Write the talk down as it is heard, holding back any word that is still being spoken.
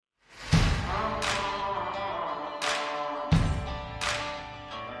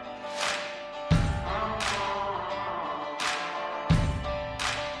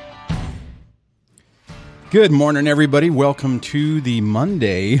Good morning, everybody. Welcome to the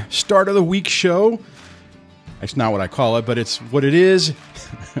Monday start of the week show. That's not what I call it, but it's what it is.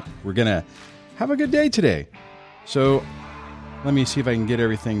 We're going to have a good day today. So let me see if I can get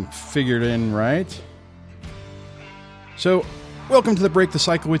everything figured in right. So welcome to the Break the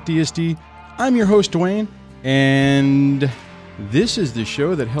Cycle with DSD. I'm your host, Dwayne, and this is the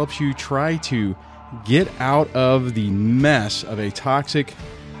show that helps you try to get out of the mess of a toxic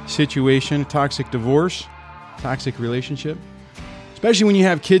situation, toxic divorce, toxic relationship, especially when you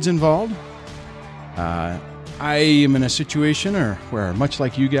have kids involved. I am in a situation where, much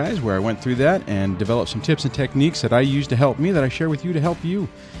like you guys, where I went through that and developed some tips and techniques that I use to help me, that I share with you to help you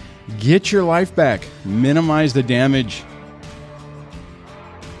get your life back, minimize the damage,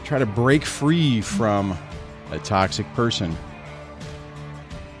 try to break free from a toxic person.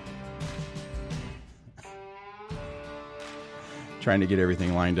 Trying to get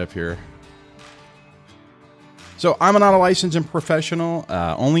everything lined up here. So I'm not a licensed professional.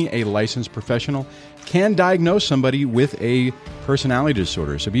 Only a licensed professional can diagnose somebody with a personality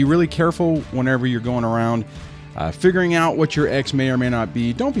disorder. So be really careful whenever you're going around figuring out what your ex may or may not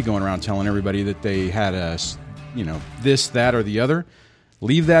be. Don't be going around telling everybody that they had this, that, or the other.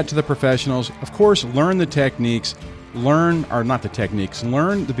 Leave that to the professionals. Of course, learn the techniques. Learn the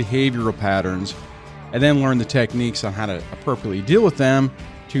behavioral patterns, and then learn the techniques on how to appropriately deal with them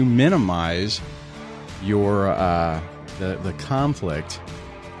to minimize your the conflict.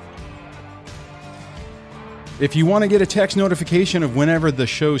 If you want to get a text notification of whenever the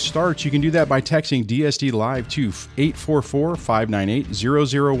show starts, you can do that by texting DSD Live to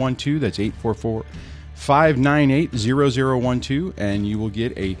 844-598-0012. That's 844-598-0012, and you will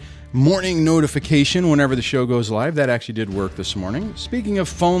get a morning notification whenever the show goes live. That actually did work this morning. Speaking of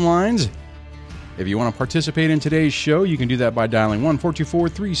phone lines, if you want to participate in today's show, you can do that by dialing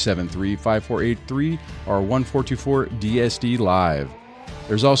 1-424-373-5483 or 1-424-DSD Live.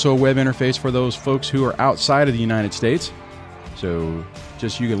 There's also a web interface for those folks who are outside of the United States. So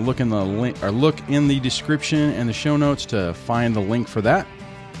just you can look in the link or look in the description and the show notes to find the link for that.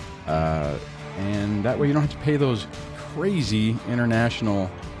 And that way you don't have to pay those crazy international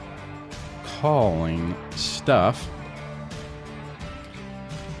calling stuff.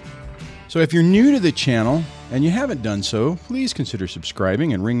 So if you're new to the channel and you haven't done so, please consider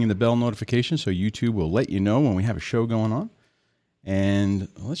subscribing and ringing the bell notification so YouTube will let you know when we have a show going on. And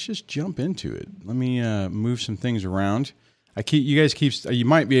let's just jump into it. Let me move some things around. You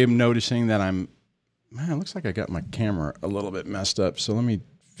might be noticing that it looks like I got my camera a little bit messed up. So let me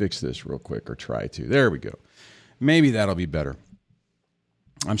fix this real quick, or try to. There we go. Maybe that'll be better.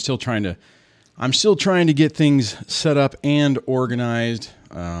 I'm still trying to get things set up and organized.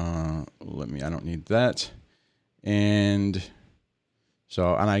 I don't need that. And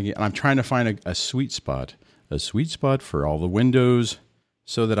so, I'm trying to find a sweet spot for all the windows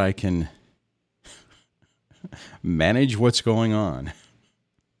so that I can manage what's going on.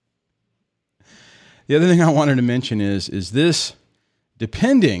 The other thing I wanted to mention is this,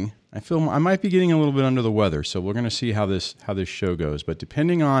 depending, I feel I might be getting a little bit under the weather, so we're going to see how this show goes. But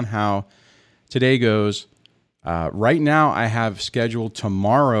depending on how today goes, right now I have scheduled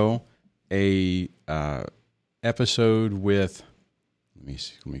tomorrow a episode with, let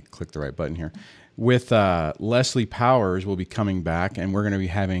me click the right button here, with Leslie Powers will be coming back, and we're going to be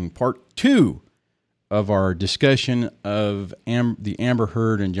having part 2 of our discussion of the Amber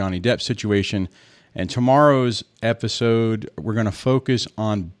Heard and Johnny Depp situation. And tomorrow's episode, we're going to focus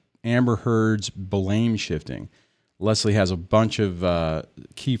on Amber Heard's blame shifting. Leslie has a bunch of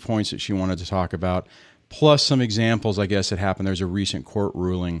key points that she wanted to talk about, plus some examples, I guess, that happened. There's a recent court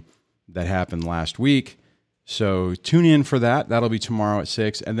ruling that happened last week. So tune in for that. That'll be tomorrow at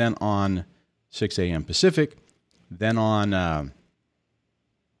 6, and then on 6 a.m. Pacific. Then on,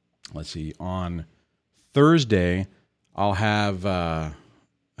 on Thursday, I'll have, I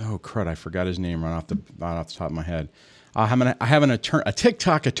forgot his name right off the top of my head. I have a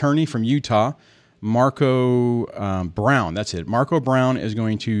TikTok attorney from Utah, Marco Brown. That's it. Marco Brown is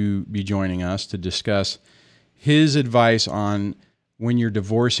going to be joining us to discuss his advice on when you're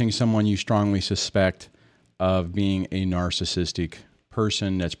divorcing someone you strongly suspect of being a narcissistic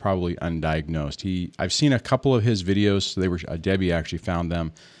person that's probably undiagnosed. I've seen a couple of his videos. So Debbie actually found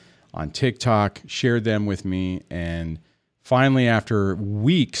them on TikTok, shared them with me, and finally, after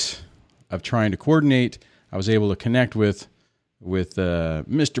weeks of trying to coordinate, I was able to connect with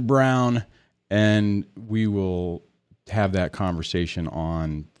Mr. Brown, and we will have that conversation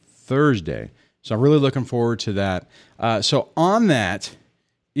on Thursday. So I'm really looking forward to that. So on that,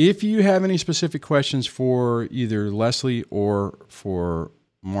 if you have any specific questions for either Leslie or for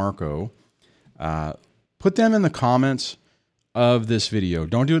Marco, put them in the comments of this video.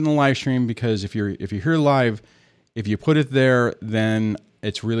 Don't do it in the live stream, because if you're here live, if you put it there, then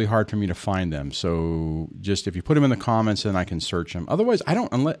it's really hard for me to find them. So just if you put them in the comments, then I can search them. Otherwise, I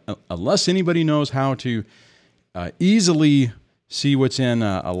don't, unless anybody knows how to easily see what's in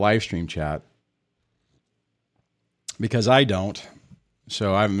a live stream chat, because I don't.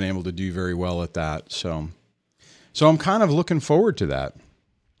 So I haven't been able to do very well at that. So I'm kind of looking forward to that.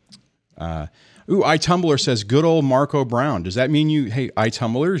 iTumbler says, good old Marco Brown. Does that mean hey,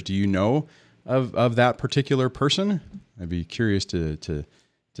 iTumblers, do you know of that particular person? I'd be curious to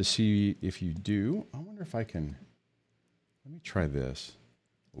see if you do. I wonder if I can, let me try this.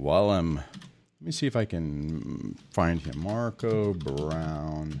 Let me see if I can find him. Marco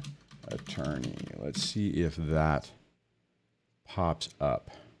Brown, attorney. Let's see if that pops up.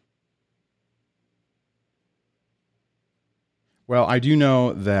 Well, I do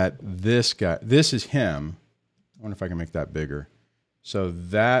know that this guy, this is him. I wonder if I can make that bigger. So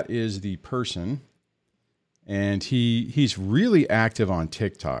that is the person, and he's really active on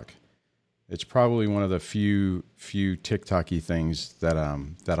TikTok. It's probably one of the few TikTok-y things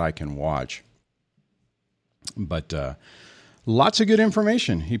that I can watch. But lots of good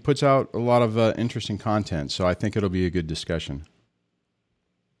information. He puts out a lot of interesting content, so I think it'll be a good discussion.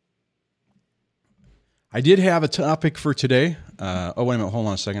 I did have a topic for today. Oh, wait a minute. Hold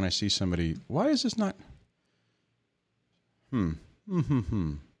on a second. I see somebody. Why is this not? Okay,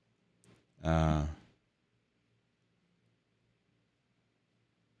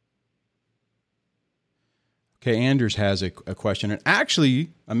 Anders has a question. And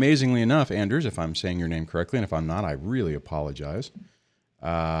actually, amazingly enough, Anders, if I'm saying your name correctly, and if I'm not, I really apologize.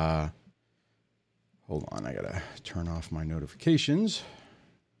 Hold on. I got to turn off my notifications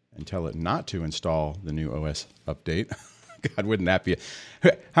and tell it not to install the new OS update. God, wouldn't that be?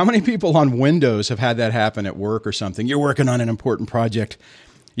 How many people on Windows have had that happen at work or something? You're working on an important project.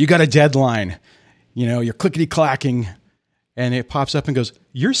 You got a deadline. You're clickety-clacking, and it pops up and goes,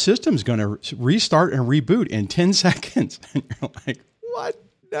 your system's going to restart and reboot in 10 seconds. And you're like, what?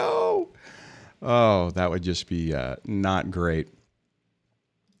 No. Oh, that would just be not great.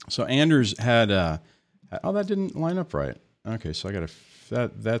 So Anders had, that didn't line up right. Okay, so I got to...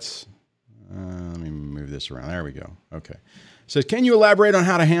 That's let me move this around. There we go. Okay. It says, can you elaborate on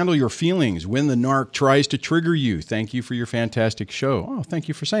how to handle your feelings when the narc tries to trigger you? Thank you for your fantastic show. Oh, thank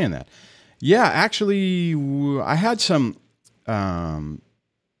you for saying that. Yeah, actually, I had some. I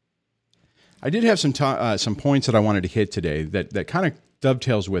did have some points that I wanted to hit today that kind of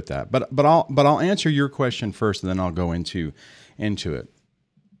dovetails with that. But I'll answer your question first, and then I'll go into it.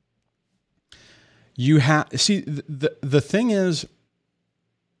 You have see the thing is.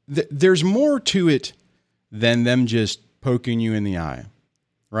 There's more to it than them just poking you in the eye,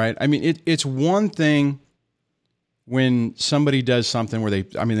 right? I mean, it's one thing when somebody does something where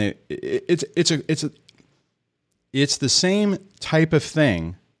it's the same type of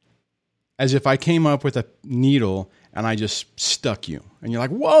thing as if I came up with a needle and I just stuck you, and you're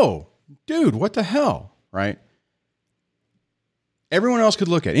like, whoa, dude, what the hell, right? Everyone else could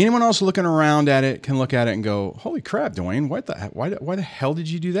look at it. Anyone else looking around at it can look at it and go, holy crap, Dwayne, why the hell did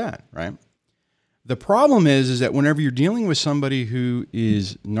you do that, right? The problem is that whenever you're dealing with somebody who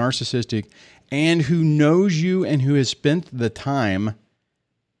is narcissistic and who knows you and who has spent the time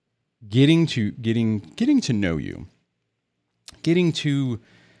getting to know you, getting to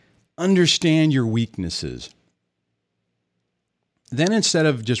understand your weaknesses, then instead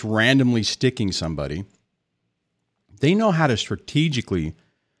of just randomly sticking somebody, they know how to strategically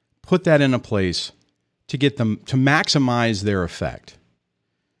put that in a place to get them to maximize their effect.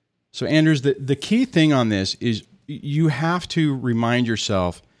 So, Anders, the key thing on this is you have to remind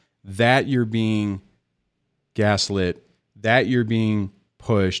yourself that you're being gaslit, that you're being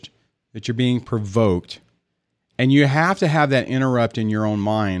pushed, that you're being provoked. And you have to have that interrupt in your own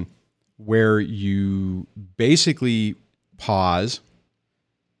mind where you basically pause,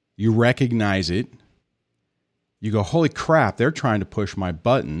 you recognize it, you go, holy crap, they're trying to push my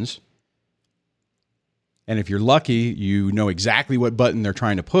buttons. And if you're lucky, you know exactly what button they're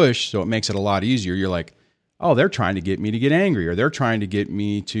trying to push, so it makes it a lot easier. You're like, oh, they're trying to get me to get angry, or they're trying to get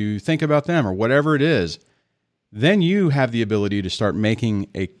me to think about them, or whatever it is. Then you have the ability to start making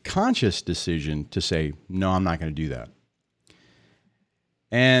a conscious decision to say, no, I'm not going to do that.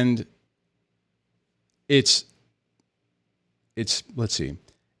 And it's let's see,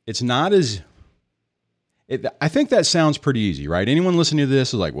 it's not as... I think that sounds pretty easy, right? Anyone listening to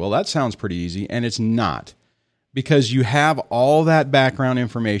this is like, well, that sounds pretty easy. And it's not, because you have all that background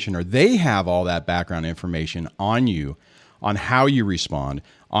information, or they have all that background information on you, on how you respond,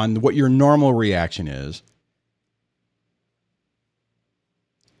 on what your normal reaction is.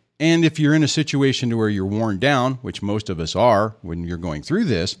 And if you're in a situation to where you're worn down, which most of us are when you're going through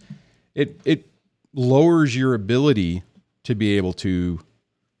this, it lowers your ability to be able to,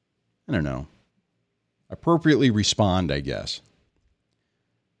 I don't know, appropriately respond, I guess.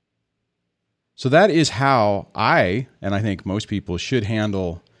 So that is how I, and I think most people should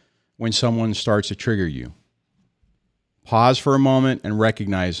handle when someone starts to trigger you. Pause for a moment and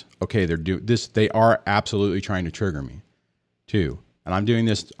recognize, okay, they are absolutely trying to trigger me too. And I'm doing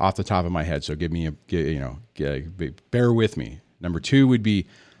this off the top of my head, so bear with me. Number 2 would be,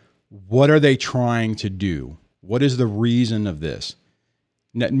 what are they trying to do? What is the reason of this?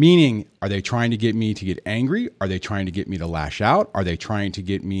 Meaning, are they trying to get me to get angry? Are they trying to get me to lash out? Are they trying to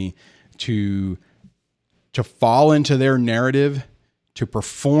get me to fall into their narrative, to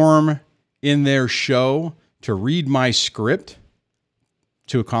perform in their show, to read my script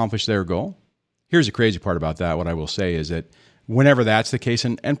to accomplish their goal? Here's the crazy part about that. What I will say is that whenever that's the case,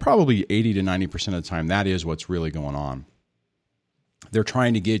 and probably 80 to 90% of the time, that is what's really going on. They're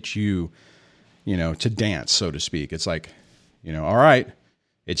trying to get you, to dance, so to speak. It's like, all right,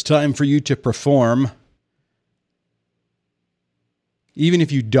 it's time for you to perform. Even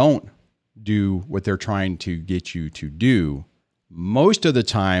if you don't do what they're trying to get you to do, most of the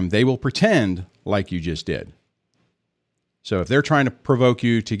time they will pretend like you just did. So if they're trying to provoke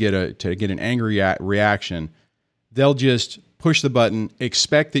you to get an angry reaction, they'll just push the button,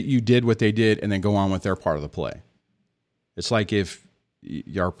 expect that you did what they did, and then go on with their part of the play. It's like if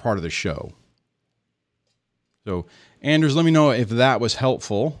you're part of the show. So, Anders, let me know if that was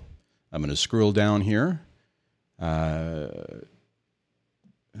helpful. I'm going to scroll down here. Let's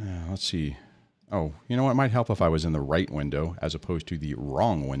see. Oh, you know what? It might help if I was in the right window as opposed to the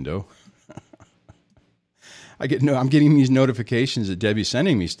wrong window. I'm getting these notifications that Debbie's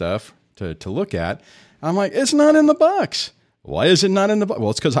sending me stuff to look at. I'm like, it's not in the box. Why is it not in the box?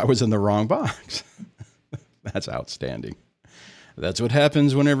 Well, it's because I was in the wrong box. That's outstanding. That's what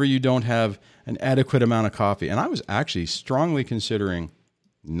happens whenever you don't have an adequate amount of coffee. And I was actually strongly considering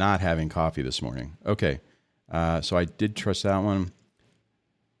not having coffee this morning. Okay. So I did trust that one.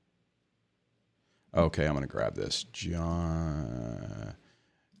 Okay, I'm going to grab this. John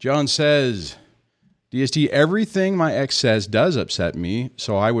says, DST, everything my ex says does upset me,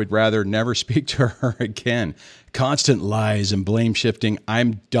 so I would rather never speak to her again. Constant lies and blame shifting.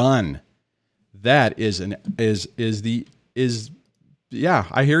 I'm done. That yeah,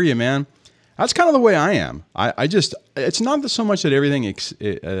 I hear you, man. That's kind of the way I am. It's not so much that everything,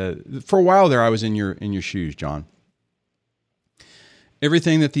 for a while there, I was in your shoes, John.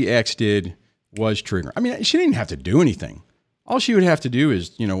 Everything that the ex did was triggering. I mean, she didn't have to do anything. All she would have to do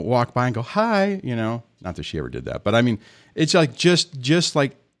is, walk by and go, hi, not that she ever did that, but I mean, it's like just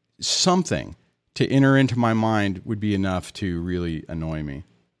like something to enter into my mind would be enough to really annoy me.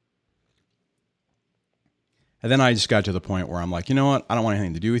 And then I just got to the point where I'm like, you know what? I don't want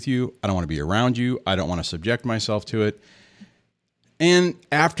anything to do with you. I don't want to be around you. I don't want to subject myself to it. And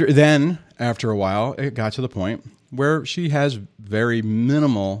after a while, it got to the point where she has very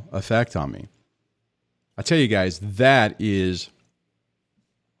minimal effect on me. I tell you guys, that is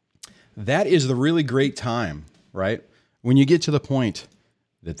the really great time, right? When you get to the point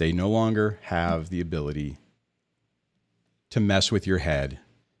that they no longer have the ability to mess with your head,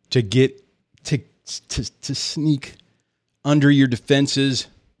 to get to sneak under your defenses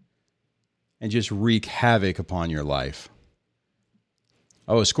and just wreak havoc upon your life.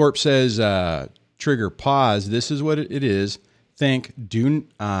 Oh, Scorp says, trigger, pause. This is what it is. Think, do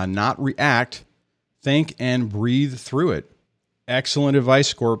not react. Think and breathe through it. Excellent advice,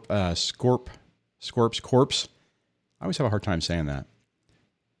 Scorp's corpse. I always have a hard time saying that.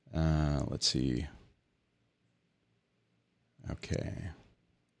 Let's see. Okay.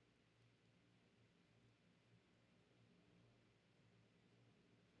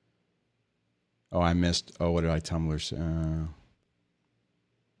 Oh, I missed. Oh, what did I Tumblr say?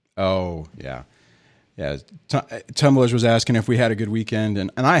 Oh, yeah. Yeah. Tumblers was asking if we had a good weekend,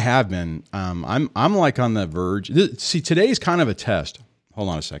 and I have been. I'm like on the verge. See, today's kind of a test. Hold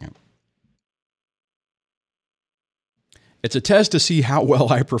on a second. It's a test to see how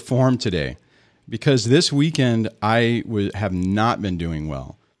well I perform today, because this weekend I have not been doing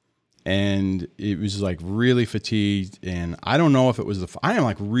well. And it was like really fatigued, and I don't know if it was I am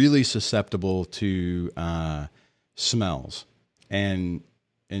like really susceptible to smells, and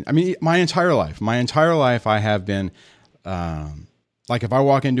I mean my entire life I have been like if I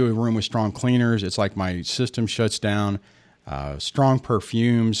walk into a room with strong cleaners, it's like my system shuts down. Strong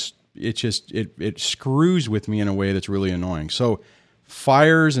perfumes, it screws with me in a way that's really annoying. So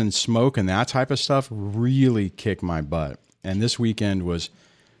fires and smoke and that type of stuff really kick my butt, and this weekend was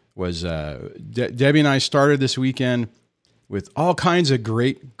Debbie and I started this weekend with all kinds of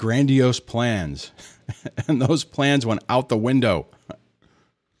great, grandiose plans. And those plans went out the window.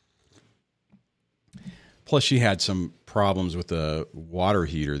 Plus, she had some problems with the water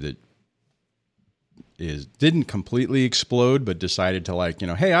heater that didn't completely explode, but decided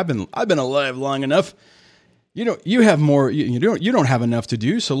to hey, I've been alive long enough. You have more. You don't have enough to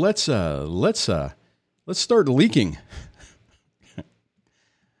do. So let's start leaking.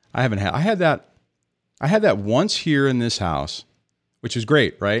 I had that once here in this house, which is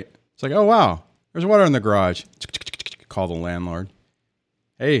great, right? It's like, oh wow, there's water in the garage. Call the landlord.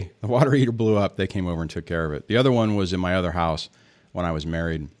 Hey, the water heater blew up. They came over and took care of it. The other one was in my other house when I was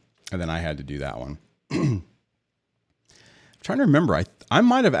married, and then I had to do that one. I'm trying to remember. I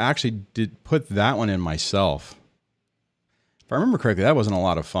might have actually put that one in myself. If I remember correctly, that wasn't a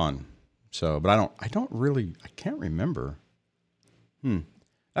lot of fun. So, but I can't remember.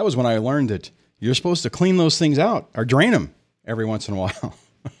 That was when I learned that you're supposed to clean those things out or drain them every once in a while.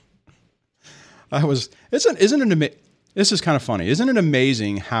 This is kind of funny. Isn't it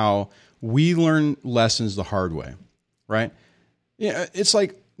amazing how we learn lessons the hard way, right? Yeah, it's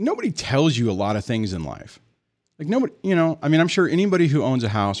like nobody tells you a lot of things in life. Like nobody, I'm sure anybody who owns a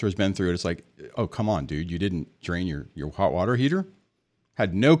house or has been through it, it's like, oh, come on, dude, you didn't drain your hot water heater?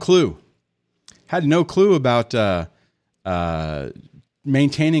 Had no clue. Had no clue about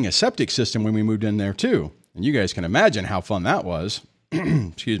maintaining a septic system when we moved in there too. And you guys can imagine how fun that was.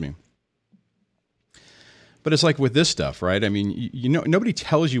 Excuse me. But it's like with this stuff, right? I mean, nobody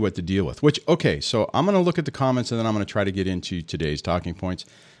tells you what to deal with, okay, so I'm going to look at the comments and then I'm going to try to get into today's talking points.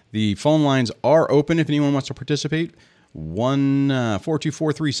 The phone lines are open if anyone wants to participate.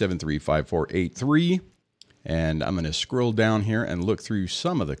 1-424-373-5483. And I'm going to scroll down here and look through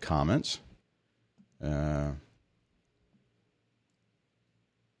some of the comments.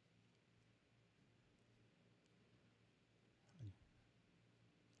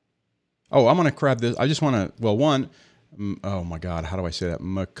 Oh, I'm going to grab this. I just want to, oh my God, how do I say that?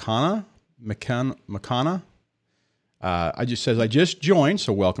 Makana? I just joined,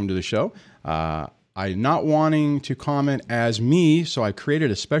 so welcome to the show. I'm not wanting to comment as me, so I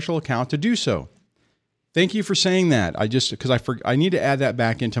created a special account to do so. Thank you for saying that. I need to add that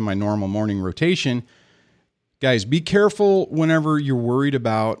back into my normal morning rotation. Guys, be careful whenever you're worried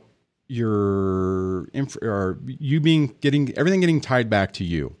about everything getting tied back to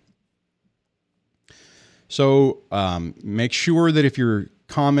you. So make sure that if you're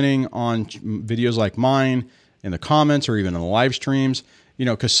commenting on videos like mine in the comments or even in the live streams,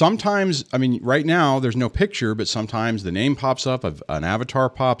 because sometimes, right now there's no picture, but sometimes the name pops up, an avatar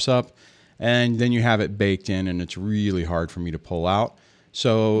pops up, and then you have it baked in and it's really hard for me to pull out.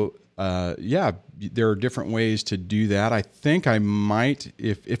 So there are different ways to do that. I think I might,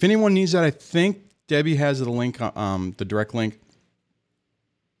 if anyone needs that, I think Debbie has the link, the direct link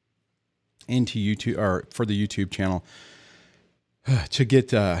into YouTube or for the YouTube channel to get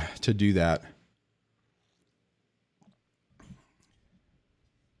to do that.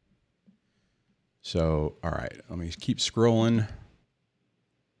 So, all right, let me keep scrolling.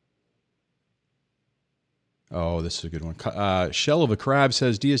 Oh, this is a good one. Shell of a Crab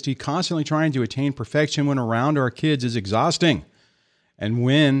says, DSD constantly trying to attain perfection when around our kids is exhausting.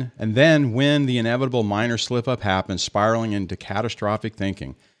 And then when the inevitable minor slip up happens, spiraling into catastrophic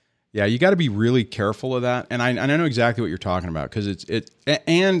thinking. Yeah, you got to be really careful of that. And I know exactly what you're talking about because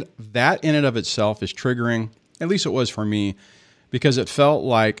and that in and of itself is triggering, at least it was for me, because it felt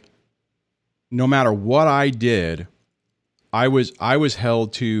like no matter what I did, I was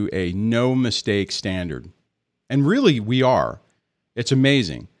held to a no mistake standard. And really we are. It's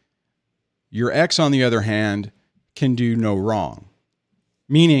amazing. Your ex, on the other hand, can do no wrong.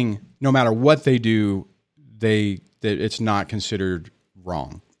 Meaning no matter what they do, that it's not considered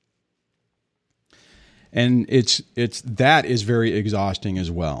wrong. And that is very exhausting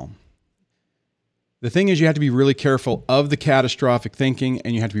as well. The thing is, you have to be really careful of the catastrophic thinking,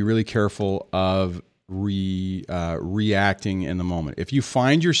 and you have to be really careful of reacting in the moment. If you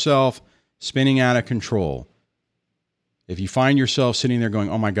find yourself spinning out of control, if you find yourself sitting there going,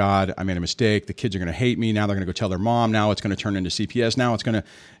 oh my God, I made a mistake. The kids are going to hate me. Now they're going to go tell their mom. Now it's going to turn into CPS. Now it's going to,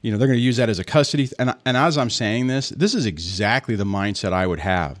 they're going to use that as a custody. And as I'm saying this is exactly the mindset I would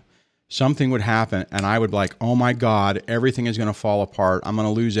have. Something would happen and I would be like, oh my God, everything is going to fall apart. I'm going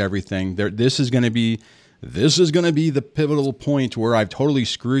to lose everything. This is going to be the pivotal point where I've totally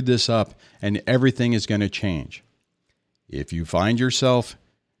screwed this up and everything is going to change. If you find yourself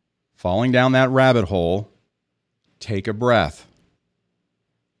falling down that rabbit hole, take a breath.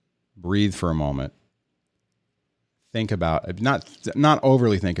 Breathe for a moment. think about it, not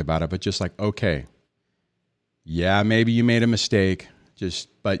overly think about it, but just like, okay, yeah, maybe you made a mistake,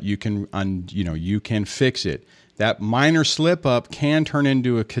 but you can, you can fix it. That minor slip up can turn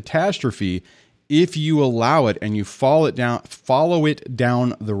into a catastrophe if you allow it and you follow it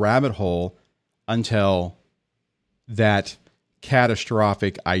down the rabbit hole until that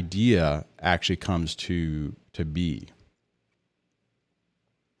catastrophic idea actually comes to be.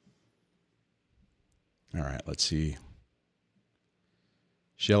 All right, let's see.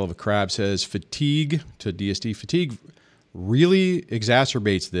 Shell of a Crab says, fatigue to DSD. Fatigue really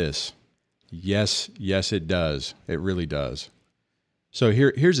exacerbates this. Yes, it does. It really does. So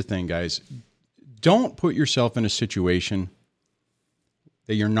here's the thing, guys. Don't put yourself in a situation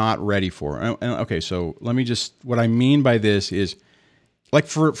that you're not ready for. And okay, so let me what I mean by this is, like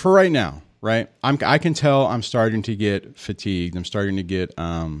for right now, right? I can tell I'm starting to get fatigued. I'm starting to get,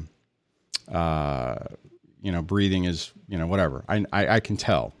 breathing is, whatever. I can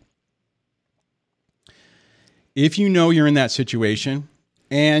tell. If you know you're in that situation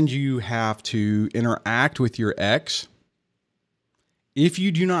and you have to interact with your ex, if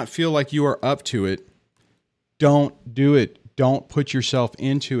you do not feel like you are up to it, don't do it. Don't put yourself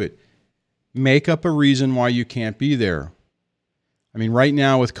into it. Make up a reason why you can't be there. I mean, right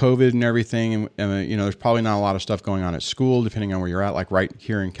now with COVID and everything, and there's probably not a lot of stuff going on at school, depending on where you're at. Like right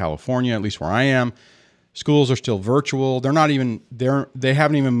here in California, at least where I am, schools are still virtual. They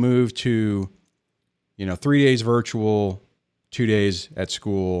haven't even moved to, 3 days virtual, 2 days at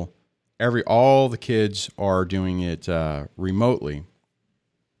school. All the kids are doing it remotely.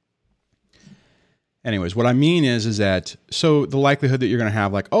 Anyways, what I mean is that, so the likelihood that you're going to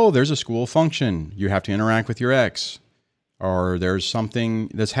have like, oh, there's a school function, you have to interact with your ex, or there's something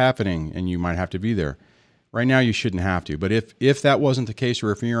that's happening and you might have to be there. Right now, you shouldn't have to. But if that wasn't the case,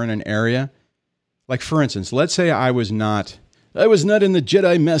 or if you're in an area, like for instance, let's say I was not in the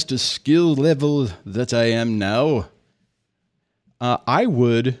Jedi Master skill level that I am now. I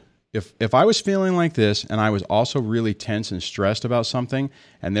would, if I was feeling like this and I was also really tense and stressed about something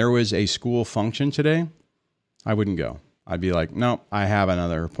and there was a school function today, I wouldn't go. I'd be like, no, I have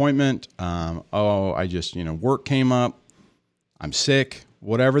another appointment. I just, work came up. I'm sick.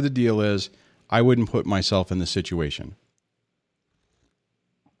 Whatever the deal is, I wouldn't put myself in this situation.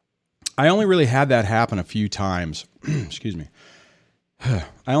 I only really had that happen a few times. Excuse me.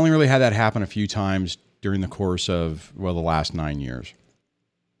 I only really had that happen a few times during the course of, the last 9 years.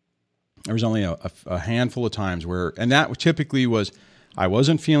 There was only a handful of times where, and that typically was, I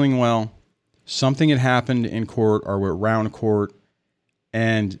wasn't feeling well, something had happened in court or around court,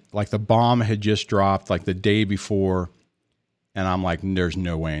 and like the bomb had just dropped like the day before, and I'm like, there's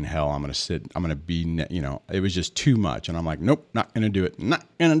no way in hell I'm going to be, it was just too much. And I'm like, nope, not going to do it. Not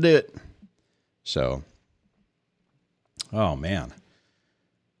going to do it. So, oh man.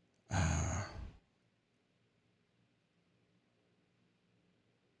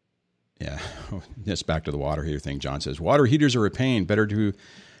 Yeah, just back to the water heater thing. John says, water heaters are a pain. Better to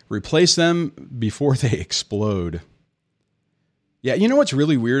replace them before they explode. Yeah, you know what's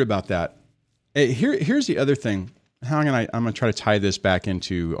really weird about that? Here's the other thing. I'm going to try to tie this back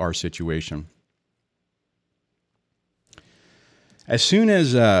into our situation. As soon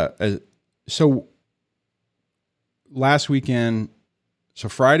as so last weekend, so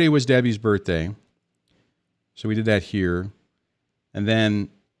Friday was Debbie's birthday. So we did that here. And then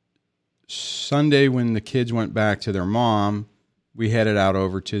Sunday, when the kids went back to their mom, we headed out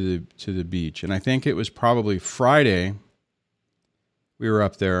over to the beach. And I think it was probably Friday we were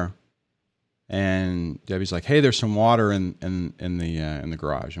up there, and Debbie's like, "Hey, there's some water in the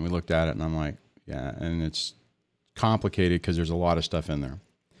garage." And we looked at it, and I'm like, "Yeah," and it's complicated because there's a lot of stuff in there.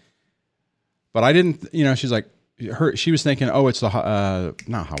 But I didn't, she's like, she was thinking, "Oh, it's the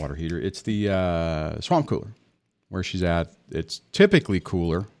not hot water heater, it's the swamp cooler where she's at. It's typically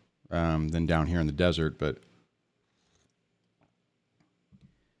cooler than down here in the desert, but."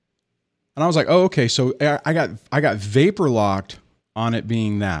 And I was like, "Oh, okay." So I got vapor locked on it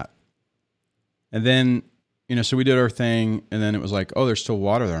being that. And then, so we did our thing, and then it was like, "Oh, there's still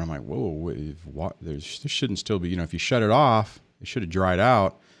water there." And I'm like, "Whoa, there shouldn't still be, if you shut it off, it should have dried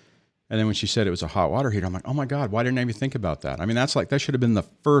out." And then when she said it was a hot water heater, I'm like, "Oh my God, why didn't I even think about that?" I mean, that should have been the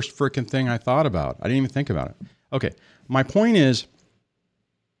first freaking thing I thought about. I didn't even think about it. Okay. My point is,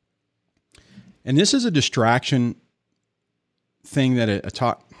 and this is a distraction thing that a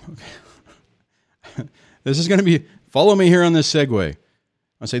talk, okay. This is going to be, follow me here on this segue.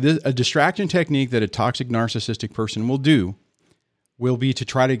 I'll say this, a distraction technique that a toxic narcissistic person will be to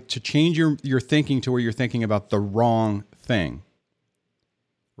try to change your thinking to where you're thinking about the wrong thing,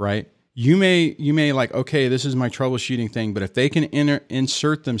 right? You may like, okay, this is my troubleshooting thing, but if they can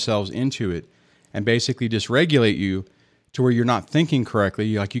insert themselves into it and basically dysregulate you to where you're not thinking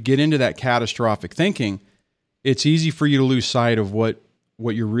correctly, like you get into that catastrophic thinking, it's easy for you to lose sight of what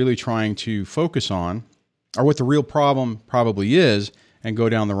you're really trying to focus on, or what the real problem probably is, and go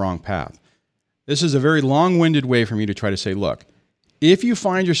down the wrong path. This is a very long-winded way for me to try to say, look, if you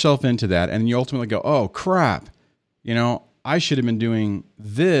find yourself into that and you ultimately go, oh crap, I should have been doing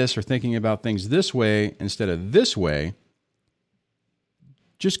this or thinking about things this way instead of this way,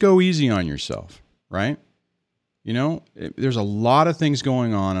 just go easy on yourself, right? There's a lot of things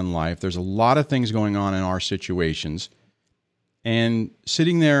going on in life. There's a lot of things going on in our situations. And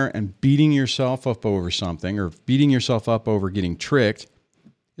sitting there and beating yourself up over something or beating yourself up over getting tricked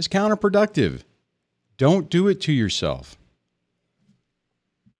is counterproductive. Don't do it to yourself.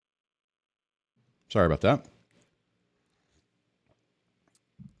 Sorry about that.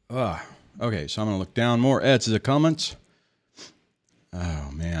 Okay, so I'm going to look down more. Ed, is it comments? Oh,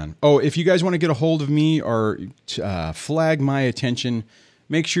 man. Oh, if you guys want to get a hold of me or flag my attention,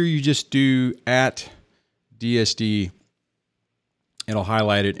 make sure you just do @DSD. It'll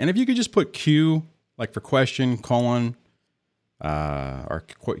highlight it. And if you could just put Q, like for question, colon, or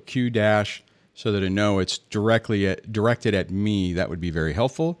Q dash, so that I know it's directed at me, that would be very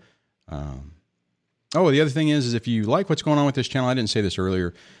helpful. The other thing is if you like what's going on with this channel, I didn't say this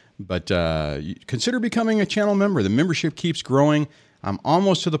earlier, but consider becoming a channel member. The membership keeps growing. I'm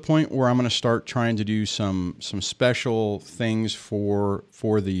almost to the point where I'm going to start trying to do some special things for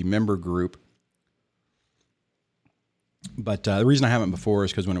the member group. But the reason I haven't before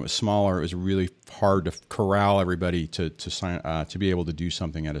is because when it was smaller, it was really hard to corral everybody to sign to be able to do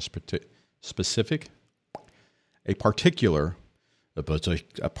something at a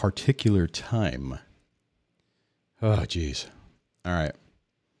particular time. Oh, geez. All right.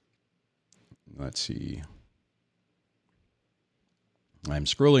 Let's see. I'm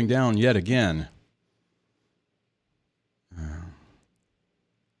scrolling down yet again.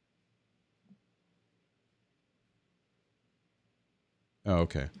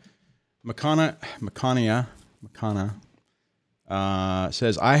 Okay. Makana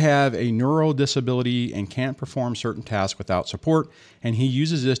says, I have a neural disability and can't perform certain tasks without support, and he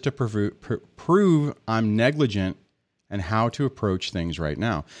uses this to prove I'm negligent and how to approach things right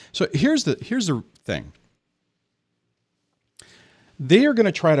now. So here's the thing. They are going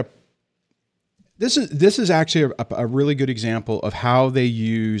to try to. This is actually a really good example of how they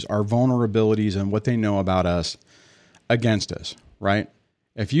use our vulnerabilities and what they know about us against us, right?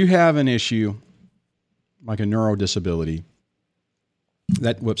 If you have an issue like a neuro disability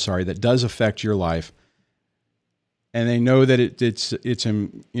that does affect your life, and they know that it's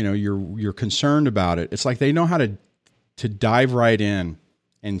you're concerned about it. It's like they know how to dive right in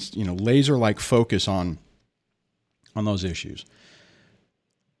and laser like focus on those issues.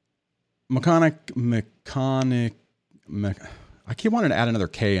 I keep wanting to add another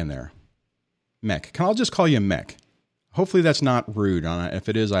K in there. I'll just call you Mech. Hopefully that's not rude. If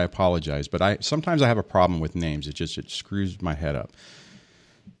it is, I apologize. But sometimes I have a problem with names. It screws my head up.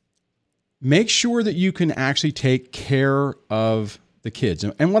 Make sure that you can actually take care of the kids.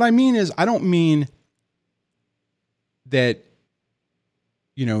 And what I mean is, I don't mean that,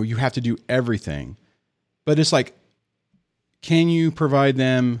 you have to do everything. But it's like, can you provide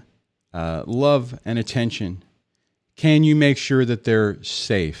them love and attention? Can you make sure that they're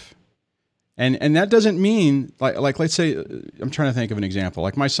safe? And that doesn't mean like let's say, I'm trying to think of an example.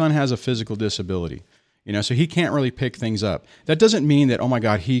 Like my son has a physical disability, so he can't really pick things up. That doesn't mean that, oh my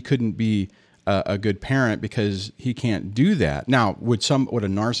God, he couldn't be a good parent because he can't do that. Now, would a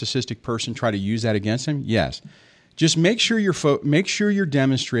narcissistic person try to use that against him? Yes. Just make sure you're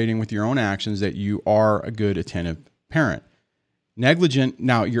demonstrating with your own actions that you are a good, attentive parent. Negligent.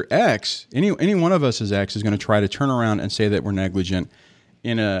 Now, your ex, any one of us as ex is going to try to turn around and say that we're negligent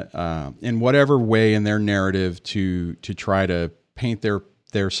in whatever way in their narrative to try to paint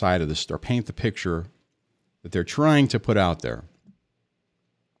their side of the story, paint the picture that they're trying to put out there.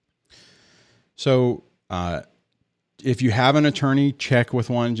 So, if you have an attorney, check with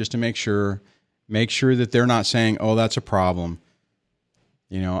one just to make sure that they're not saying, "Oh, that's a problem."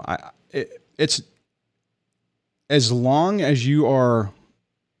 It's as long as you are,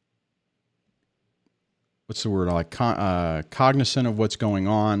 what's the word? Cognizant of what's going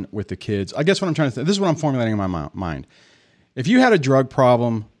on with the kids. I guess what I'm trying to this is what I'm formulating in my mind. If you had a drug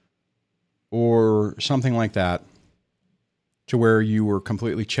problem or something like that, to where you were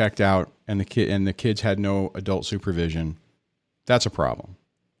completely checked out and the kids had no adult supervision, that's a problem.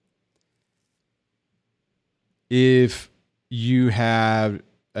 If you have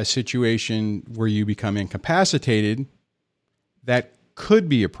a situation where you become incapacitated, that could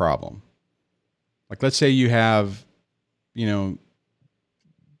be a problem. Like, let's say you have, I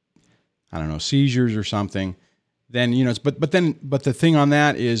don't know, seizures or something. Then, but the thing on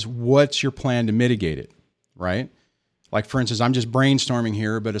that is, what's your plan to mitigate it, right? Like, for instance, I'm just brainstorming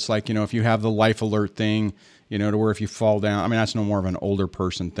here, but it's like, if you have the life alert thing, to where if you fall down, I mean, that's no more of an older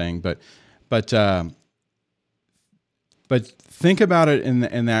person thing, but think about it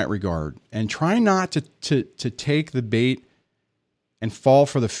in that regard, and try not to take the bait and fall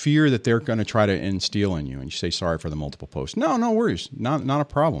for the fear that they're going to try to instill in you. And you say, sorry for the multiple posts. No worries. Not a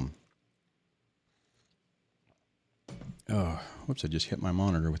problem. Oh, whoops, I just hit my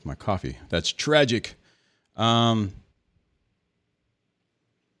monitor with my coffee. That's tragic. All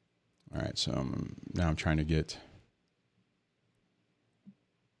right, so now I'm trying to get...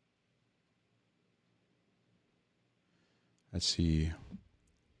 Let's see.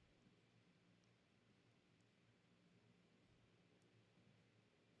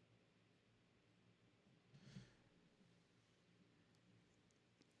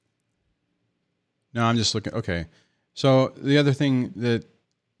 No, I'm just looking. Okay. So the other thing that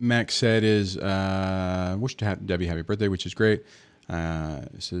Max said is, wish to have Debbie happy birthday, which is great.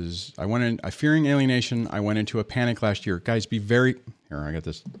 Says, fearing alienation, I went into a panic last year. Guys, here, I got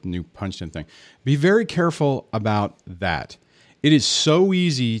this new punched in thing. Be very careful about that. It is so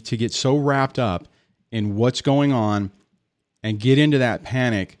easy to get so wrapped up in what's going on and get into that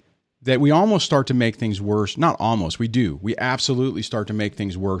panic that we almost start to make things worse. Not almost, we do. We absolutely start to make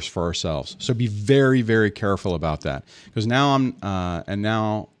things worse for ourselves. So be very, very careful about that. Because now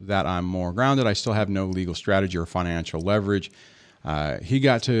now that I'm more grounded, I still have no legal strategy or financial leverage. He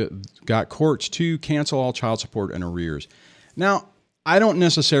got courts to cancel all child support and arrears. Now, I don't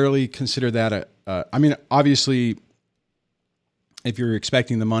necessarily consider that I mean, obviously, if you're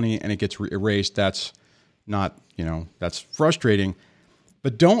expecting the money and it gets erased, that's not, that's frustrating.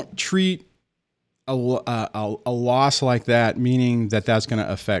 But don't treat a loss like that, meaning that's going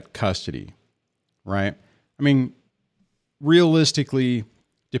to affect custody, right? I mean, realistically,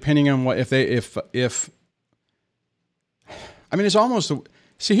 depending on what, it's almost,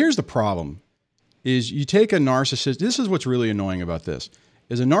 see, here's the problem, is you take a narcissist, this is what's really annoying about this,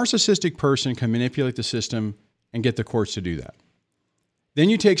 is a narcissistic person can manipulate the system and get the courts to do that.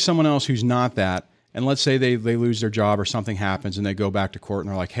 Then you take someone else who's not that, and let's say they lose their job or something happens and they go back to court and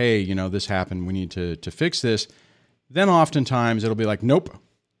they're like, hey, this happened, we need to fix this. Then oftentimes it'll be like, nope,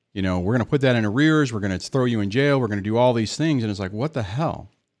 we're going to put that in arrears, we're going to throw you in jail, we're going to do all these things. And it's like, what the hell?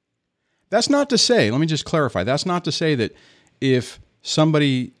 That's not to say, let me just clarify, that's not to say that if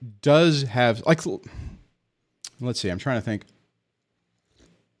somebody does have, like, let's see, I'm trying to think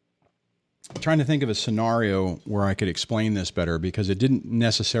of a scenario where I could explain this better, because it didn't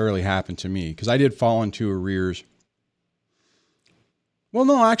necessarily happen to me, because I did fall into arrears. Well,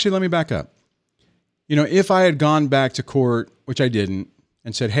 no, actually, let me back up. If I had gone back to court, which I didn't,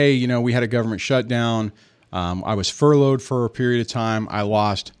 and said, hey, we had a government shutdown, I was furloughed for a period of time, I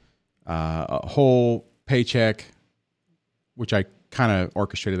lost a whole paycheck, which I kind of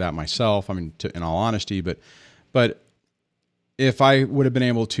orchestrated that myself, in all honesty, but if I would have been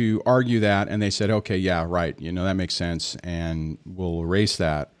able to argue that and they said, okay, yeah, right, that makes sense, and we'll erase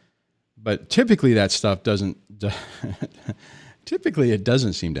that. But typically that stuff typically it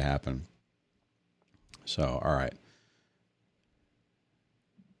doesn't seem to happen. So, all right.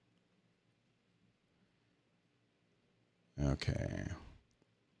 Okay.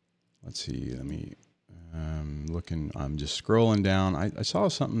 Let's see. I'm just scrolling down. I saw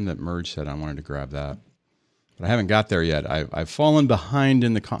something that Merge said. I wanted to grab that. But I haven't got there yet. I've fallen behind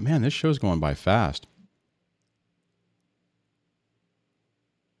in the... Man, this show's going by fast.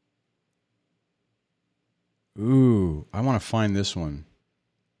 Ooh, I want to find this one.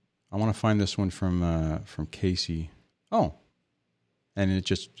 I want to find this one from Casey. Oh, and it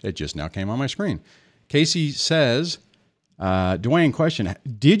just now came on my screen. Casey says, Dwayne, question.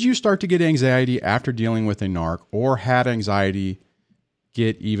 Did you start to get anxiety after dealing with a narc, or had anxiety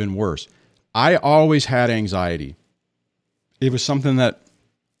get even worse? I always had anxiety. It was something that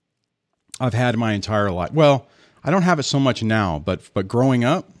I've had my entire life. Well, I don't have it so much now, but growing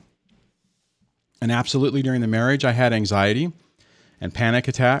up, and absolutely during the marriage, I had anxiety and panic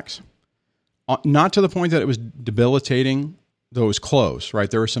attacks. Not to the point that it was debilitating, though it was close,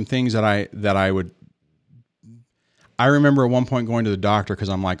 right? There were some things that I remember at one point going to the doctor because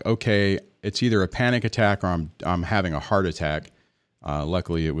I'm like, okay, it's either a panic attack or I'm having a heart attack.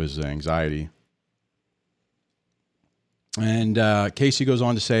 Luckily, it was anxiety. And Casey goes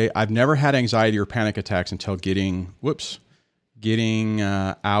on to say, I've never had anxiety or panic attacks until getting,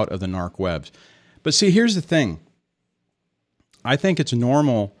 out of the narc webs. But see, here's the thing. I think it's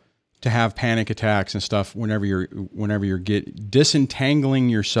normal to have panic attacks and stuff whenever you're disentangling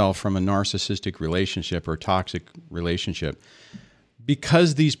yourself from a narcissistic relationship or toxic relationship,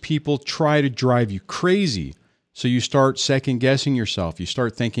 because these people try to drive you crazy. So you start second guessing yourself. You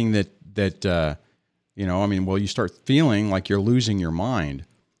start thinking that you start feeling like you're losing your mind.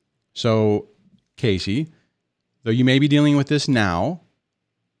 So, Casey, though you may be dealing with this now,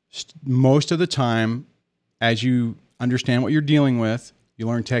 most of the time, as you understand what you're dealing with, you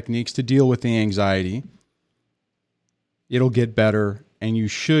learn techniques to deal with the anxiety, it'll get better, and you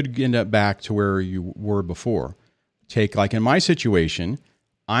should end up back to where you were before. Take, like in my situation,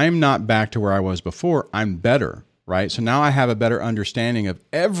 I'm not back to where I was before. I'm better, right? So now I have a better understanding of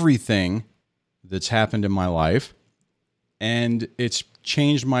everything that's happened in my life, and it's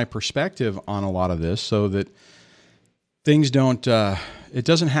changed my perspective on a lot of this so that things it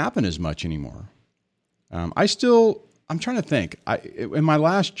doesn't happen as much anymore. I'm trying to think. In my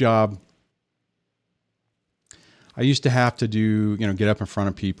last job, I used to have to do, get up in front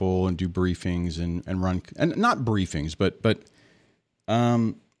of people and do briefings and run, and not briefings, but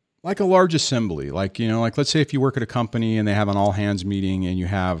like a large assembly. Like let's say if you work at a company and they have an all hands meeting and you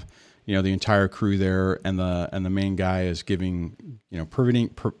have, the entire crew there, and the main guy is giving,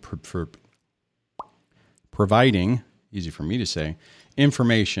 providing, easy for me to say,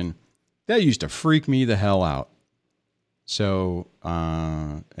 information. That used to freak me the hell out. So,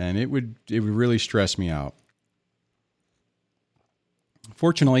 and it would really stress me out.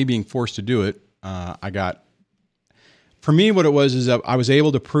 Fortunately, being forced to do it, for me, what it was is that I was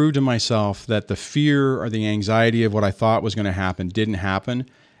able to prove to myself that the fear or the anxiety of what I thought was going to happen didn't happen.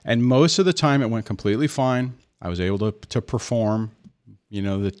 And most of the time it went completely fine. I was able to perform,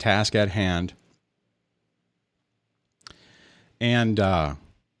 the task at hand. And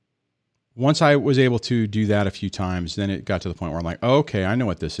once I was able to do that a few times, then it got to the point where I'm like, oh, okay, I know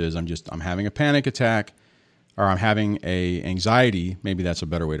what this is. I'm having a panic attack, or I'm having a anxiety. Maybe that's a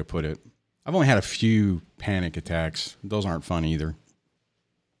better way to put it. I've only had a few panic attacks. Those aren't fun either.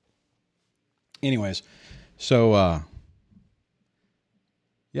 Anyways, so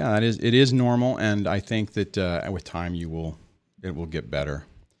it is normal, and I think that with time it will get better.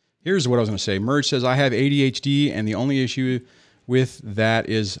 Here's what I was going to say. Merge says, I have ADHD, and the only issue with that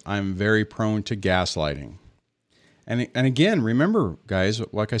is I'm very prone to gaslighting. And again, remember, guys,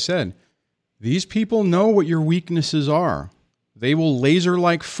 like I said, these people know what your weaknesses are. They will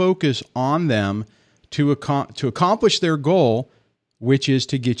laser-like focus on them to accomplish their goal, which is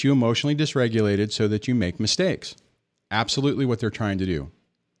to get you emotionally dysregulated so that you make mistakes. Absolutely what they're trying to do.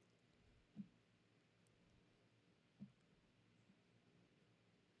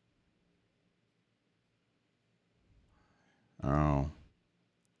 Oh.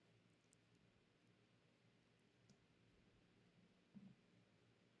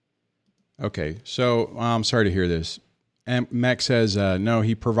 Okay, so I'm sorry to hear this. And Mech says, no,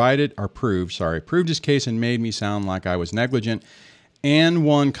 he proved his case and made me sound like I was negligent and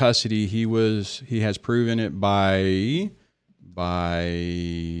won custody. He has proven it by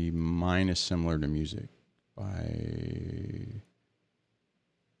mine is similar to music.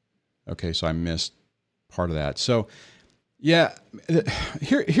 Okay, so I missed part of that. So yeah,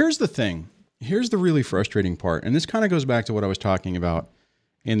 here's the thing. Here's the really frustrating part. And this kind of goes back to what I was talking about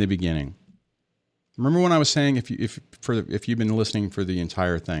in the beginning. Remember when I was saying if you've been listening for the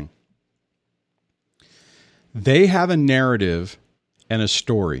entire thing, they have a narrative and a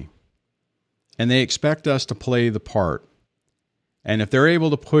story, and they expect us to play the part. And if they're able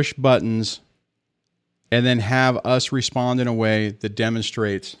to push buttons and then have us respond in a way that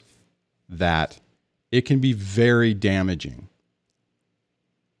demonstrates that, it can be very damaging.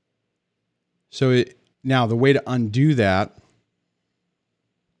 So now the way to undo that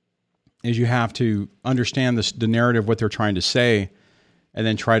is you have to understand the narrative, what they're trying to say, and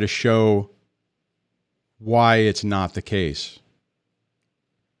then try to show why it's not the case.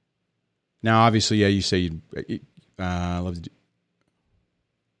 Now, obviously, yeah, you say you'd love to do.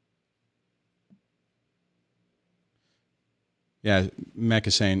 Yeah, Mech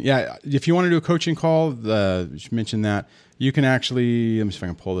is saying, yeah, if you want to do a coaching call, you mentioned that. You can actually, let me see if I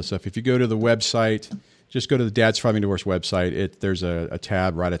can pull this up. If you go to the website, just go to the Dad Surviving Divorce website. There's a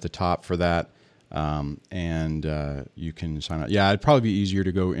tab right at the top for that, and you can sign up. Yeah, it'd probably be easier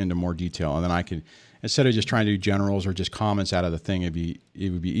to go into more detail, and then I could, instead of just trying to do generals or just comments out of the thing, it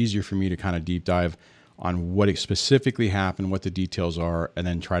would be easier for me to kind of deep dive on what specifically happened, what the details are, and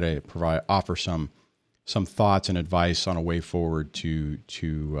then try to offer some thoughts and advice on a way forward to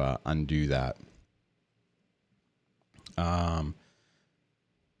undo that.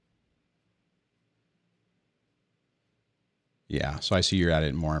 Yeah, so I see you're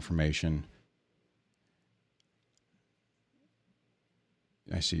adding more information.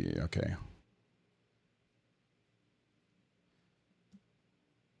 I see. Okay.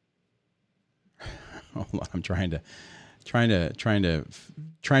 Hold on, I'm trying to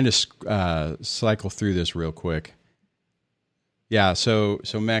cycle through this real quick. Yeah. So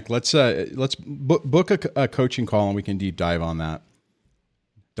Mac, let's book a coaching call and we can deep dive on that.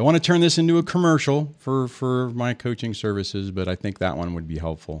 Don't want to turn this into a commercial for my coaching services, but I think that one would be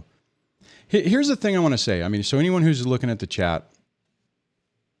helpful. Here's the thing I want to say. I mean, so anyone who's looking at the chat,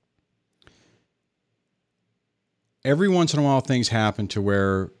 every once in a while things happen to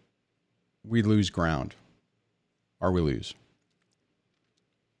where we lose ground or we lose.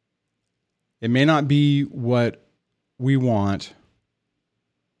 It may not be what we want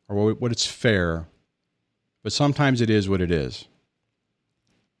or what it's fair, but sometimes it is what it is.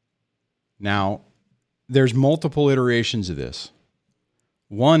 Now, there's multiple iterations of this.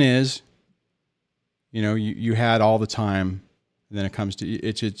 One is, you had all the time, and then it comes to,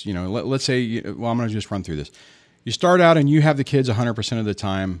 it's let's say, I'm going to just run through this. You start out and you have the kids 100% of the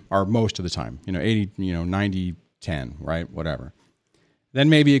time, or most of the time, 80, 90, 10, right? Whatever. Then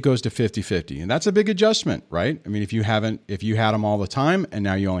maybe it goes to 50-50. And that's a big adjustment, right? I mean, if you had them all the time and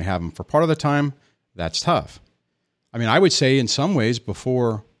now you only have them for part of the time, that's tough. I mean, I would say in some ways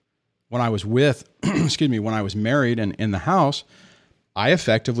before, when I was when I was married and in the house, I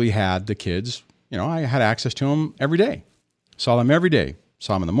effectively had the kids, I had access to them every day. Saw them every day.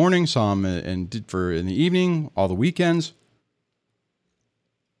 Saw them in the morning, saw them in the evening, all the weekends.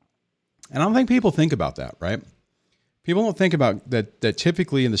 And I don't think people think about that, right? People don't think about that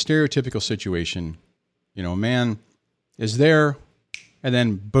typically in the stereotypical situation, a man is there and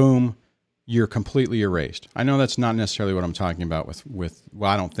then boom, you're completely erased. I know that's not necessarily what I'm talking about with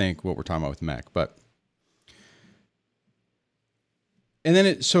I don't think what we're talking about with Mech, but. And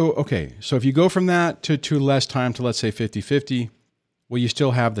then so if you go from that to less time to let's say 50-50, well, you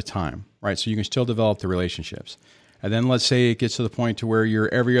still have the time, right? So you can still develop the relationships. And then let's say it gets to the point to where you're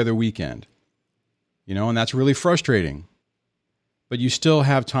every other weekend, and that's really frustrating. But you still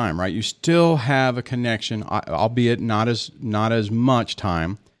have time, right? You still have a connection, albeit not as much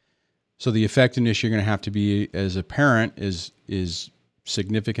time. So the effectiveness you're going to have to be as a parent is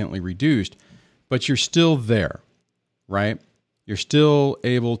significantly reduced, but you're still there, right? You're still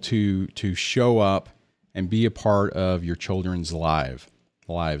able to show up and be a part of your children's lives.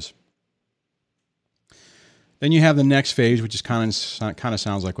 Then you have the next phase, which is kind of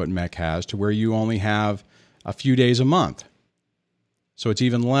sounds like what Mech has, to where you only have a few days a month. So it's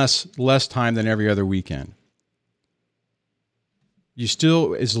even less time than every other weekend. You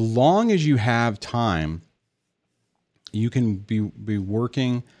still, as long as you have time, you can be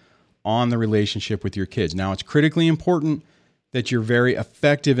working on the relationship with your kids. Now, it's critically important that you're very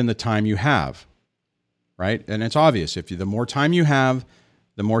effective in the time you have, right? And it's obvious. The more time you have,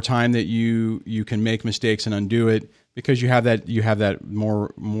 the more time that you can make mistakes and undo it, because you have that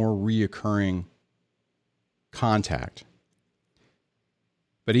more reoccurring contact.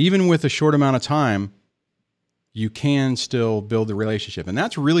 But even with a short amount of time, you can still build the relationship. And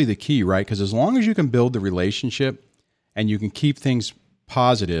that's really the key, right? Because as long as you can build the relationship and you can keep things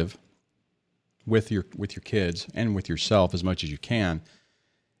positive with your kids and with yourself as much as you can,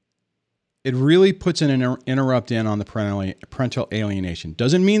 it really puts an interrupt in on the parental alienation.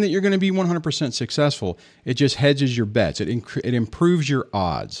 Doesn't mean that you're going to be 100% successful. It just hedges your bets. It improves your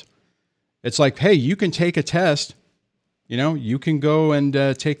odds. It's like, hey, you can take a test. You can go and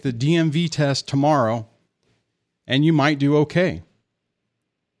take the DMV test tomorrow, and you might do okay.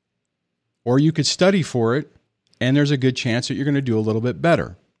 Or you could study for it, and there's a good chance that you're going to do a little bit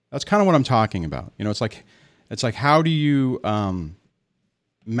better. That's kind of what I'm talking about. It's like how do you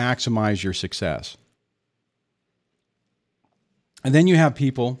maximize your success? And then you have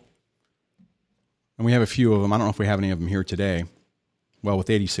people, and we have a few of them. I don't know if we have any of them here today. Well, with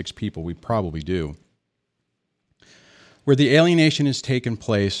 86 people, we probably do. Where the alienation has taken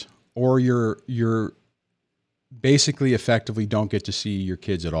place, or you're basically effectively don't get to see your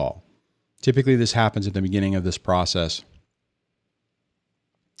kids at all. Typically, this happens at the beginning of this process.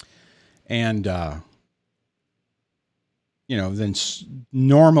 And, then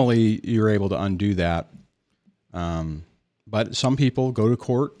normally you're able to undo that. But some people go to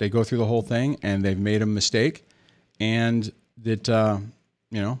court, they go through the whole thing, and they've made a mistake, and that,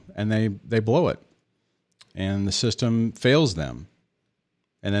 and they blow it. And the system fails them.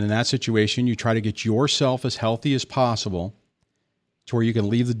 And then in that situation, you try to get yourself as healthy as possible to where you can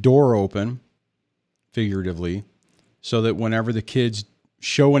leave the door open, figuratively, so that whenever the kids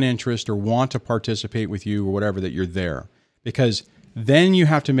show an interest or want to participate with you or whatever, that you're there. Because then you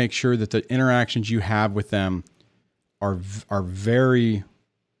have to make sure that the interactions you have with them are very,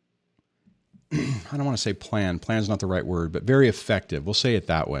 I don't want to say planned. Plan is not the right word, but very effective. We'll say it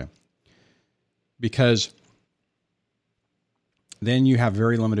that way. Because then you have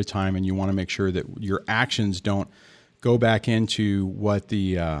very limited time, and you want to make sure that your actions don't go back into what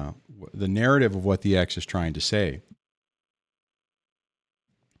the narrative of what the ex is trying to say.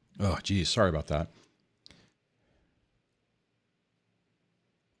 Oh, geez, sorry about that.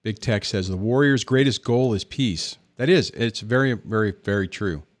 Big Tech says the warrior's greatest goal is peace. That is, it's very, very, very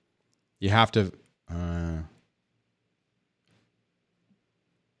true. You have to.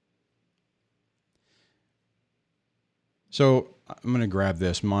 So I'm going to grab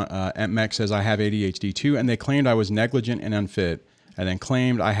this. Mech says I have ADHD too, and they claimed I was negligent and unfit, and then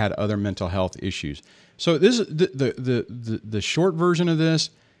claimed I had other mental health issues. So this is the short version of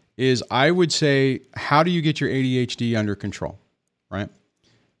this is, I would say, how do you get your ADHD under control, right?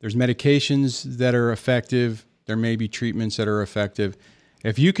 There's medications that are effective. There may be treatments that are effective.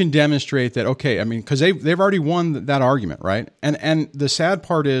 If you can demonstrate that, okay, I mean, because they've already won that argument, right? And the sad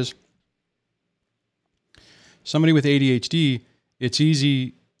part is, somebody with ADHD, it's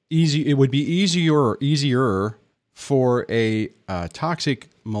easy. It would be easier for a toxic,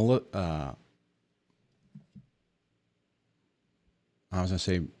 I was going to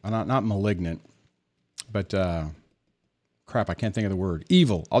say, not malignant, but crap, I can't think of the word.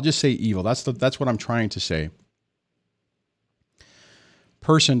 Evil. I'll just say evil. That's what I'm trying to say.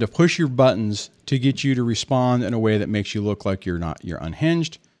 Person to push your buttons to get you to respond in a way that makes you look like you're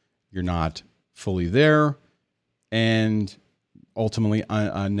unhinged, you're not fully there, and ultimately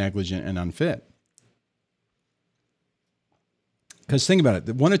negligent and unfit. Because think about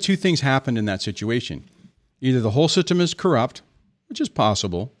it. One of two things happened in that situation. Either the whole system is corrupt, which is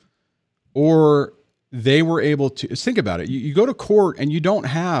possible, or they were able to think about it. You go to court and you don't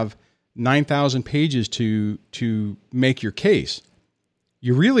have 9,000 pages to make your case.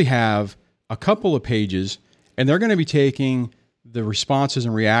 You really have a couple of pages, and they're going to be taking the responses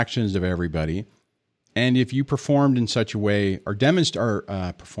and reactions of everybody. And if you performed in such a way, or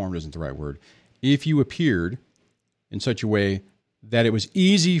performed isn't the right word, if you appeared in such a way that it was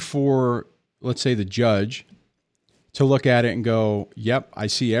easy for, let's say, the judge to look at it and go, yep, I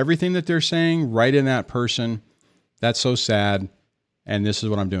see everything that they're saying right in that person. That's so sad. And this is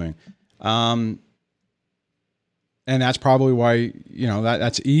what I'm doing. And that's probably why,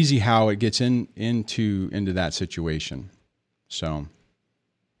 that's easy how it gets into that situation. So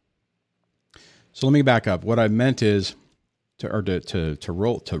let me back up. What I meant is to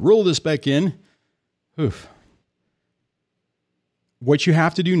roll this back in. Oof. What you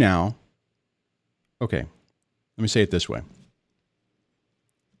have to do now. Okay. Let me say it this way.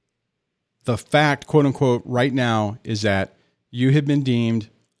 The fact, quote unquote, right now is that you have been deemed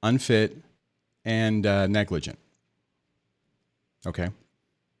unfit and negligent. Okay.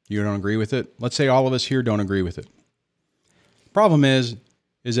 You don't agree with it? Let's say all of us here don't agree with it. Problem is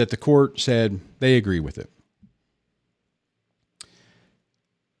that the court said they agree with it.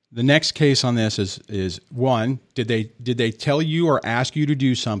 The next case on this is one, did they tell you or ask you to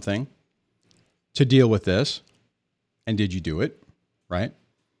do something to deal with this? And did you do it? Right?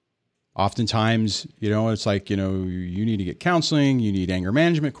 Oftentimes, it's like, you need to get counseling, you need anger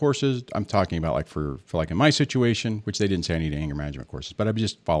management courses. I'm talking about like for like in my situation, which they didn't say I need anger management courses, but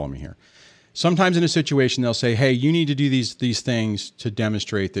just follow me here. Sometimes in a situation, they'll say, hey, you need to do these things to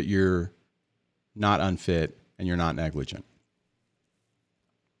demonstrate that you're not unfit and you're not negligent.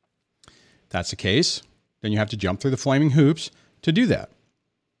 If that's the case, then you have to jump through the flaming hoops to do that.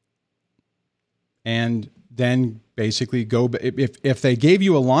 And then basically if they gave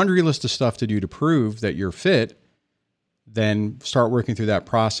you a laundry list of stuff to do to prove that you're fit, then start working through that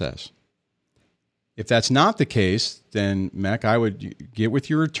process. If that's not the case, then Mech, I would get with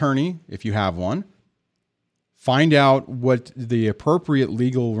your attorney if you have one, find out what the appropriate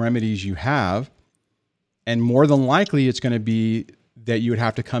legal remedies you have, and more than likely it's going to be that you would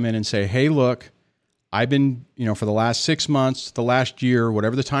have to come in and say, hey, look, I've been, for the last 6 months, the last year,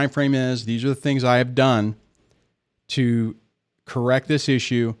 whatever the time frame is, these are the things I have done to correct this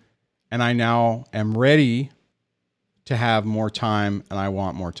issue, and I now am ready to have more time, and I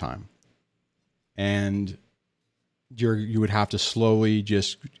want more time. And you would have to slowly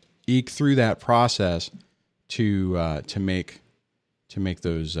just eke through that process to make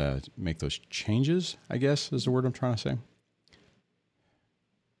those changes, I guess is the word I'm trying to say.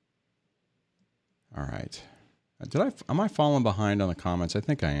 All right. Am I falling behind on the comments? I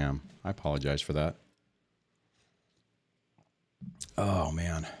think I am. I apologize for that. Oh,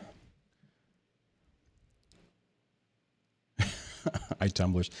 man.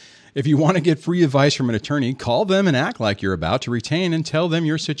 iTumblers. If you want to get free advice from an attorney, call them and act like you're about to retain and tell them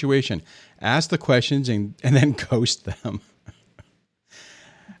your situation. Ask the questions and then ghost them.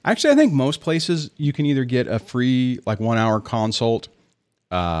 Actually, I think most places you can either get a free 1 hour consult,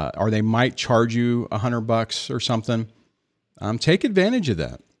 or they might charge you $100 or something. Take advantage of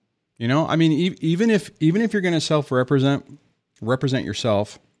that. I mean, even if you're going to represent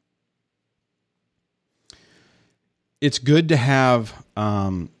yourself, it's good to have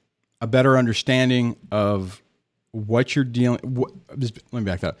a better understanding of what you're dealing. Let me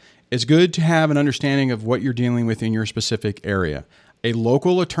back that up. It's good to have an understanding of what you're dealing with in your specific area. A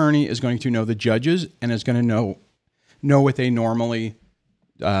local attorney is going to know the judges and is going to know what they normally,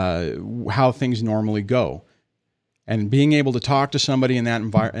 how things normally go, and being able to talk to somebody in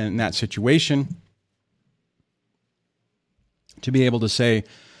that situation, to be able to say,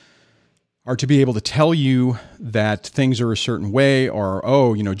 or to be able to tell you that things are a certain way,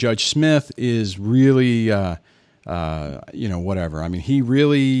 or Judge Smith is really, whatever. I mean, he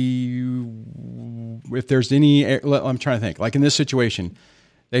really. If there's any, I'm trying to think, like in this situation,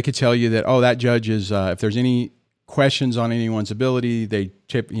 they could tell you that, that judge is, if there's any questions on anyone's ability,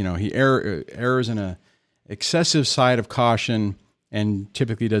 he errs in a excessive side of caution and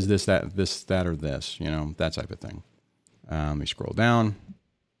typically does this, that, or this, that type of thing. Let me scroll down.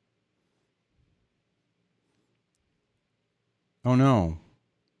 Oh no.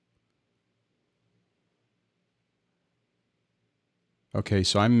 Okay,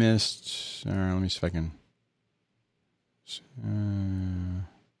 so I missed. Let me see if I can.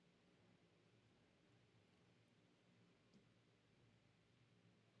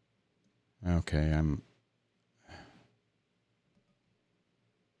 Okay, I'm.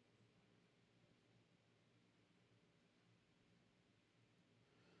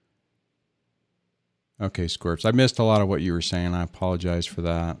 Okay, Scorps. I missed a lot of what you were saying. I apologize for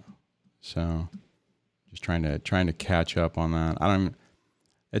that. So, just trying to catch up on that.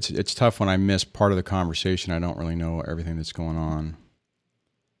 It's tough when I miss part of the conversation. I don't really know everything that's going on.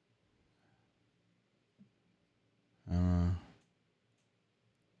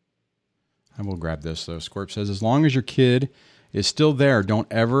 I will grab this though. Scorp says, as long as your kid is still there,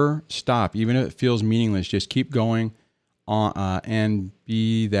 don't ever stop. Even if it feels meaningless, just keep going on and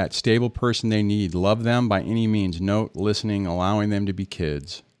be that stable person they need. Love them by any means. Note, listening, allowing them to be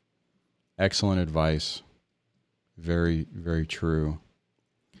kids. Excellent advice. Very, very true.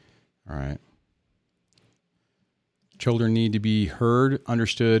 All right. Children need to be heard,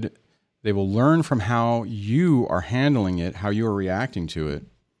 understood. They will learn from how you are handling it, how you are reacting to it.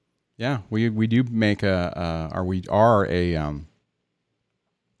 Yeah, we do make we are a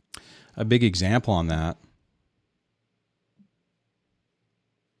big example on that.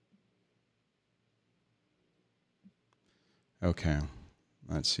 Okay,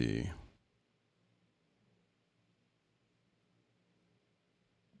 let's see.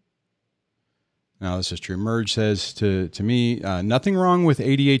 Now, this is true. Merge says to me, nothing wrong with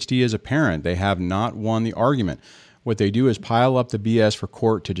ADHD as a parent. They have not won the argument. What they do is pile up the BS for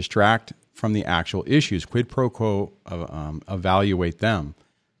court to distract from the actual issues. Quid pro quo, evaluate them.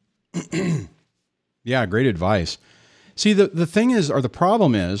 Yeah, great advice. See, the thing is, or the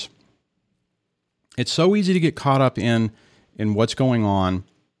problem is, it's so easy to get caught up in what's going on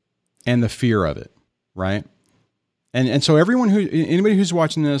and the fear of it, right? And so anybody who's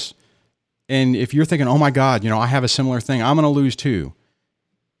watching this, and if you're thinking, oh my God, I have a similar thing, I'm going to lose too.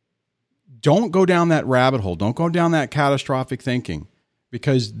 Don't go down that rabbit hole. Don't go down that catastrophic thinking,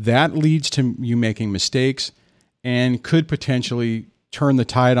 because that leads to you making mistakes and could potentially turn the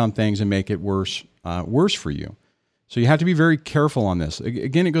tide on things and make it worse for you. So you have to be very careful on this.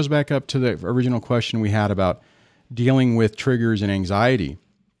 Again, it goes back up to the original question we had about dealing with triggers and anxiety.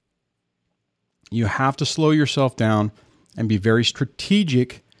 You have to slow yourself down and be very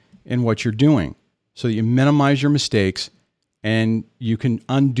strategic in what you're doing so that you minimize your mistakes and you can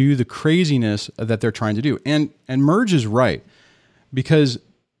undo the craziness that they're trying to do. And Merge is right, because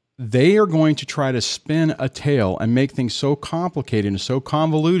they are going to try to spin a tale and make things so complicated and so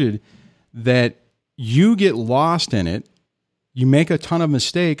convoluted that you get lost in it, you make a ton of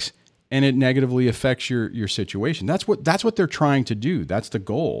mistakes, and it negatively affects your situation. That's what they're trying to do. That's the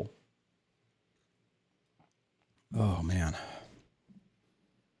goal. Oh, man.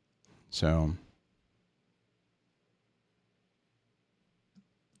 So,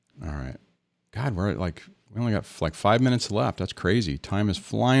 all right. God, we only got 5 minutes left. That's crazy. Time is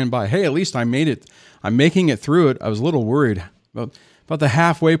flying by. Hey, at least I made it. I'm making it through it. I was a little worried about the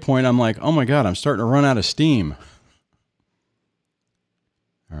halfway point. I'm like, oh my God, I'm starting to run out of steam.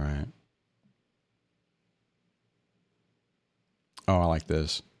 All right. Oh, I like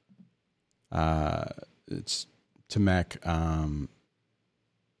this. It's Tamek.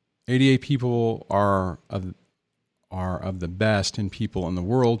 88 people are of the best in people in the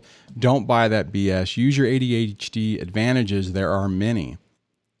world. Don't buy that BS. Use your ADHD advantages. There are many.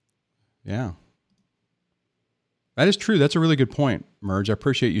 Yeah. That is true. That's a really good point, Merge. I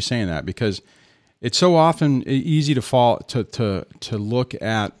appreciate you saying that, because it's so often easy to fall to look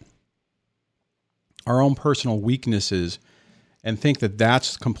at our own personal weaknesses and think that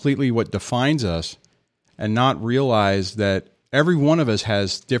that's completely what defines us, and not realize that every one of us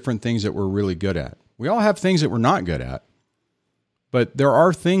has different things that we're really good at. We all have things that we're not good at, but there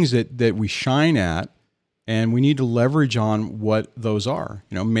are things that we shine at, and we need to leverage on what those are.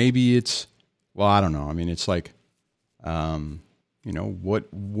 You know, maybe it's, well, I don't know. I mean, it's like, you know,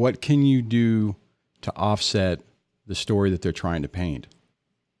 what can you do to offset the story that they're trying to paint?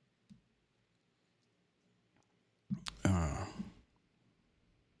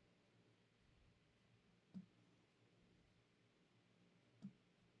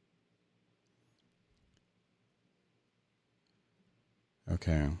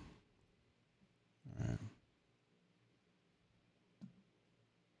 Okay. All right.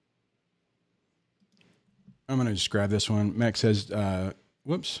 I'm going to just grab this one. Max says,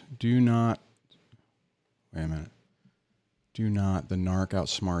 whoops, do not, wait a minute. Do not the narc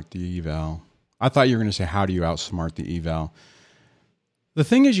outsmart the eval. I thought you were going to say, how do you outsmart the eval? The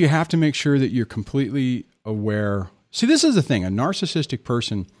thing is, you have to make sure that you're completely aware. See, this is the thing. A narcissistic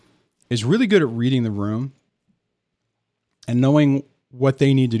person is really good at reading the room and knowing what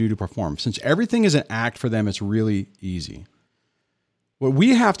they need to do to perform. Since everything is an act for them, it's really easy. What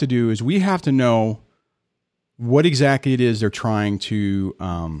we have to do is we have to know what exactly it is they're trying to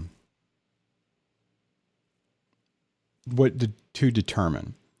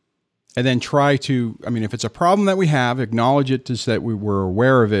determine. And then try to, I mean, if it's a problem that we have, acknowledge it so that we were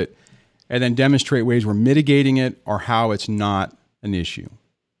aware of it, and then demonstrate ways we're mitigating it or how it's not an issue,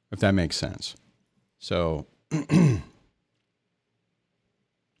 if that makes sense. So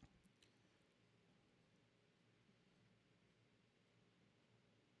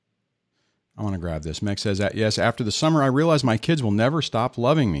I want to grab this. Meg says that, yes, after the summer, I realized my kids will never stop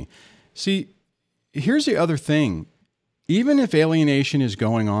loving me. See, here's the other thing. Even if alienation is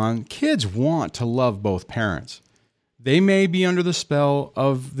going on, kids want to love both parents. They may be under the spell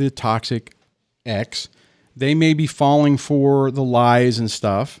of the toxic ex. They may be falling for the lies and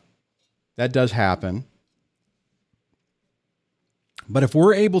stuff. That does happen. But if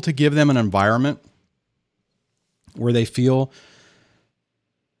we're able to give them an environment where they feel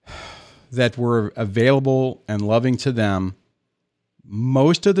that we're available and loving to them,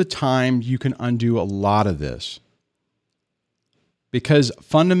 most of the time you can undo a lot of this. Because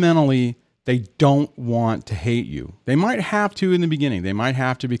fundamentally, they don't want to hate you. They might have to in the beginning. They might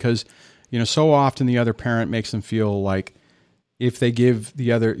have to because, you know, so often the other parent makes them feel like if they give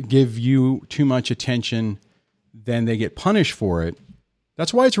you too much attention, then they get punished for it.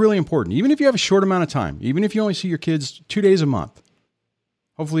 That's why it's really important. Even if you have a short amount of time, even if you only see your kids 2 days a month,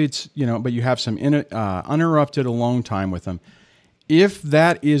 hopefully it's, you know, but you have some uninterrupted alone time with them. If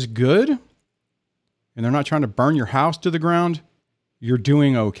that is good and they're not trying to burn your house to the ground, you're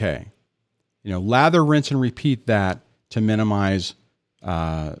doing okay. You know, lather, rinse, and repeat that to minimize,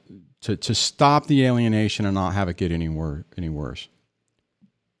 to stop the alienation and not have it get any worse.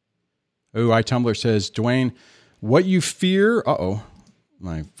 Oh, iTumbler says, Dwayne, what you fear,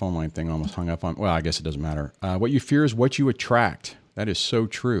 my phone line thing almost hung up on, well, I guess it doesn't matter. What you fear is what you attract. That is so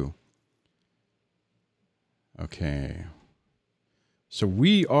true. Okay. So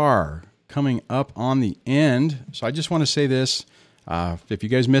we are coming up on the end. So I just want to say this. If you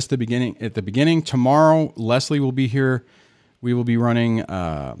guys missed at the beginning, tomorrow, Leslie will be here. We will be doing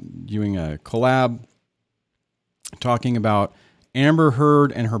a collab talking about Amber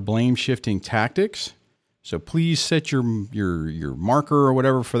Heard and her blame shifting tactics. So please set your marker or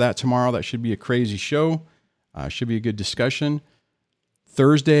whatever for that tomorrow. That should be a crazy show. Should be a good discussion.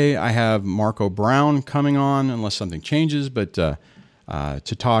 Thursday, I have Marco Brown coming on, unless something changes, but to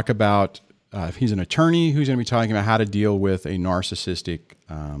talk about, he's an attorney who's going to be talking about how to deal with a narcissistic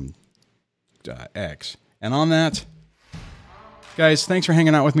ex. And on that, guys, thanks for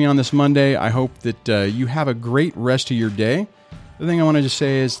hanging out with me on this Monday. I hope that you have a great rest of your day. The thing I want to just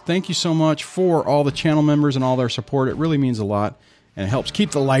say is thank you so much for all the channel members and all their support. It really means a lot, and it helps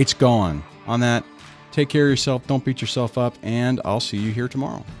keep the lights going. On that, take care of yourself, don't beat yourself up, and I'll see you here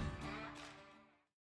tomorrow.